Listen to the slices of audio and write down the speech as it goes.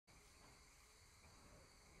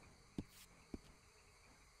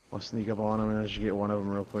I'll sneak up on them and just get one of them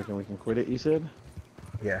real quick and we can quit it, you said?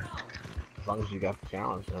 Yeah. As long as you got the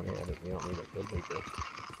challenge done here, you don't need a good leader.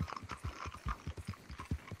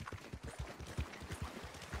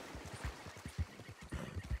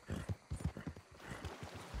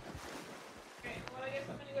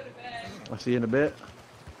 I'll see you in a bit.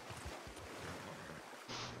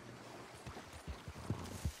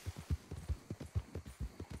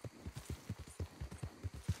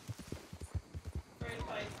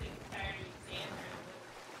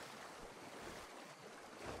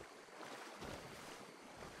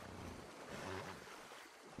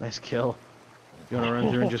 Nice kill. You want to run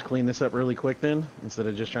through and just clean this up really quick then? Instead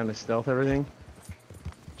of just trying to stealth everything?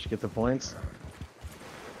 Just get the points?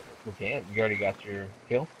 We can. You already got your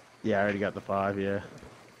kill? Yeah, I already got the 5, yeah.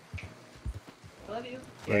 Love you.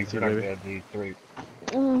 Yeah, Thanks, you're not baby. going to do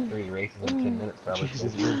three races in 10 minutes probably.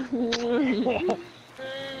 Jesus.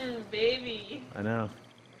 Baby. I know.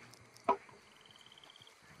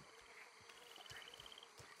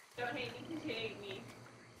 Don't hate me because you hate me.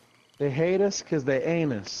 They hate us because they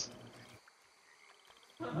ain't us.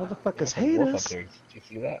 Motherfuckers There's a hate wolf us. up there. Did you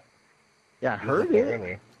see that? Yeah, I He was up heard there it.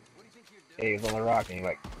 earlier. Yeah, he was on the rock and he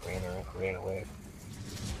like ran away.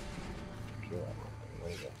 Kill that one.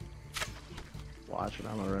 Where'd he go? Watch it.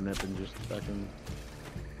 I'm gonna run up and just fucking.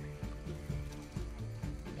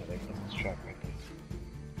 I think that's his track right there.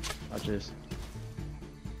 Watch this.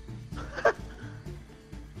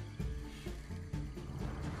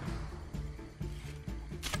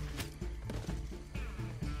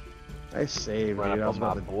 Nice save, Run dude. I up was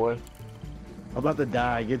on my boy. I'm about to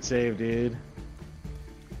die. Good save, dude.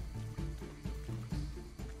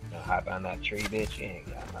 Now hide behind that tree, bitch. You ain't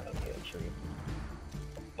got nothing to kill tree.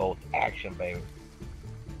 Bolt action, baby.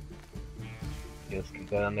 This could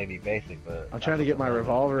go down maybe basic, but I'm trying to get my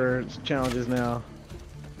revolver challenges now.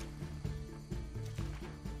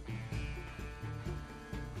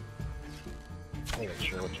 I'm not even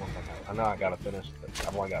sure which one I got. I know I gotta finish.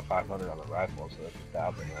 I've only got 500 on the rifle, so it's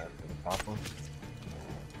 1,000 left for the top one.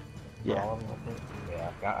 Yeah. All of them, I think.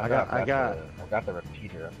 Yeah, I've got the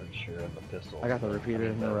repeater. I'm pretty sure in the pistol. I got the repeater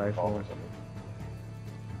in the rifle. Or something.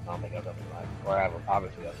 I don't think I've got the rifle. Or I have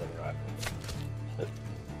obviously that's the rifle.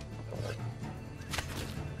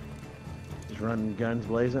 Just running guns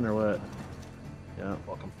blazing or what? Yeah.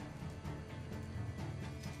 Welcome.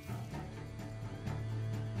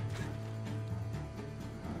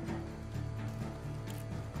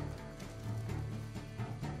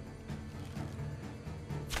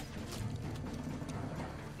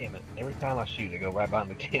 Damn it, every time I shoot, I go right behind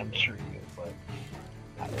the damn tree. It's like,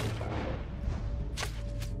 not every time.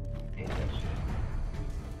 Damn that shit.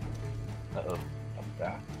 Uh-oh, I'm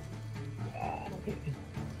back.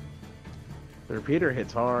 The repeater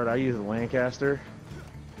hits hard. I use the Lancaster.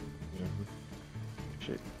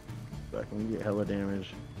 Shit. Fucking get hella damage.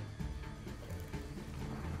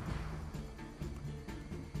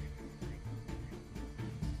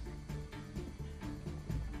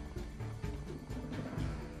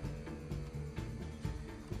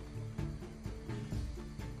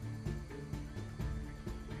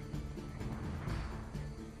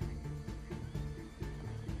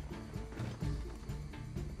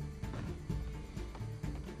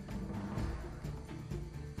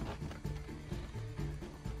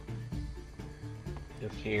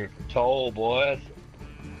 Just here for toll, boys.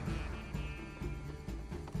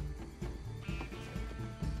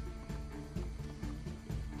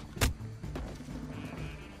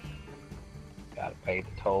 Gotta pay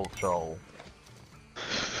the toll troll.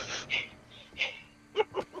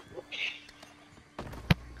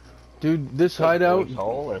 Dude, this So hideout, boy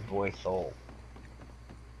soul or boy soul?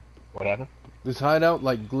 What happened? this hideout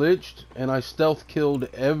like glitched, and I stealth killed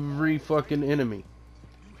every fucking enemy.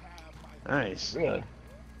 Nice. Really?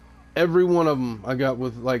 Every one of them I got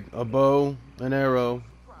with like a bow, an arrow,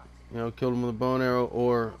 you know, killed them with a bow and arrow,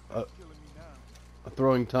 or a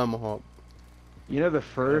throwing tomahawk. You know the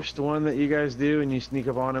first one that you guys do and you sneak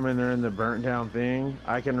up on them and they're in the burnt down thing?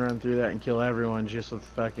 I can run through that and kill everyone just with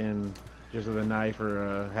fucking, just with a knife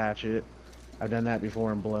or a hatchet. I've done that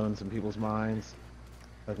before and blown some people's minds.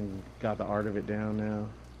 Fucking got the art of it down now.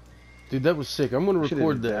 Dude, that was sick. I'm gonna Should've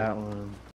record did that. one.